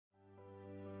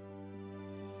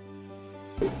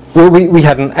Well, we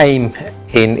had an aim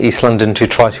in East London to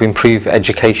try to improve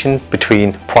education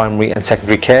between primary and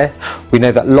secondary care. We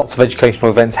know that lots of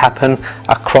educational events happen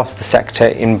across the sector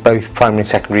in both primary and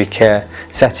secondary care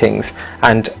settings,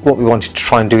 and what we wanted to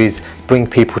try and do is bring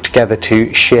people together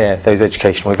to share those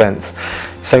educational events.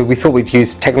 So we thought we'd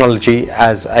use technology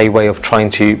as a way of trying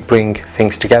to bring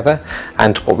things together,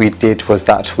 and what we did was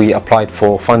that we applied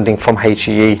for funding from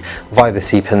HEE via the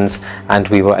CEPNs, and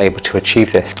we were able to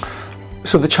achieve this.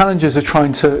 So the challenges are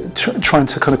trying to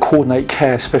kind of coordinate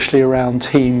care, especially around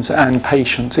teams and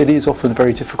patients. It is often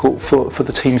very difficult for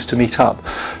the teams to meet up.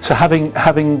 So having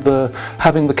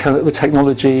the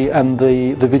technology and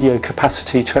the video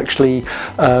capacity to actually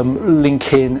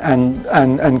link in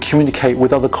and communicate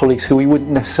with other colleagues who we wouldn't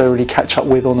necessarily catch up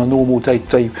with on a normal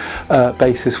day-to-day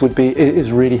basis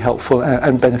is really helpful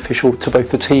and beneficial to both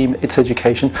the team, its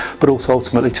education, but also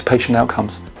ultimately to patient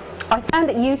outcomes. I found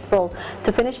it useful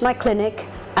to finish my clinic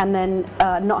and then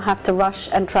not have to rush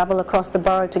and travel across the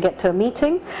borough to get to a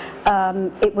meeting.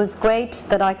 It was great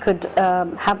that I could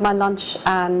have my lunch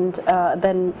and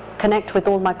then connect with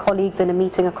all my colleagues in a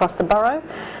meeting across the borough.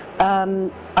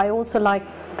 I also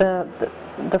liked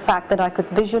the fact that I could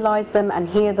visualize them and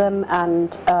hear them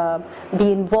and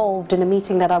be involved in a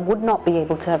meeting that I would not be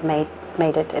able to have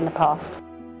made it in the past.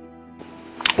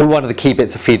 One of the key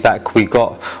bits of feedback we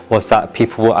got was that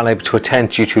people were unable to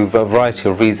attend due to a variety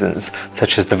of reasons,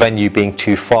 such as the venue being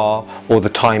too far or the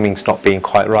timings not being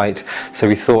quite right. So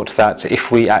we thought that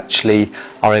if we actually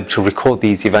are able to record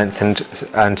these events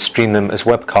and stream them as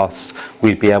webcasts,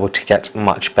 we'd be able to get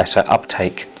much better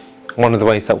uptake. One of the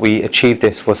ways that we achieved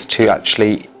this was to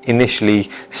actually initially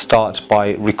start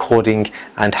by recording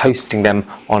and hosting them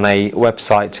on a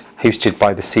website hosted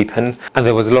by the CEPN, and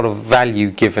there was a lot of value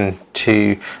given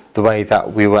to the way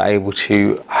that we were able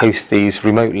to host these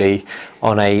remotely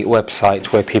on a website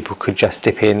where people could just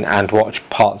dip in and watch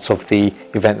parts of the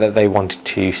event that they wanted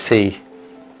to see.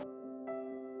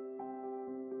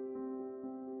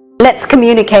 Let's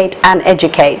communicate and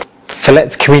educate. So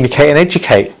let's communicate and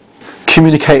educate.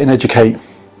 Communicate and educate.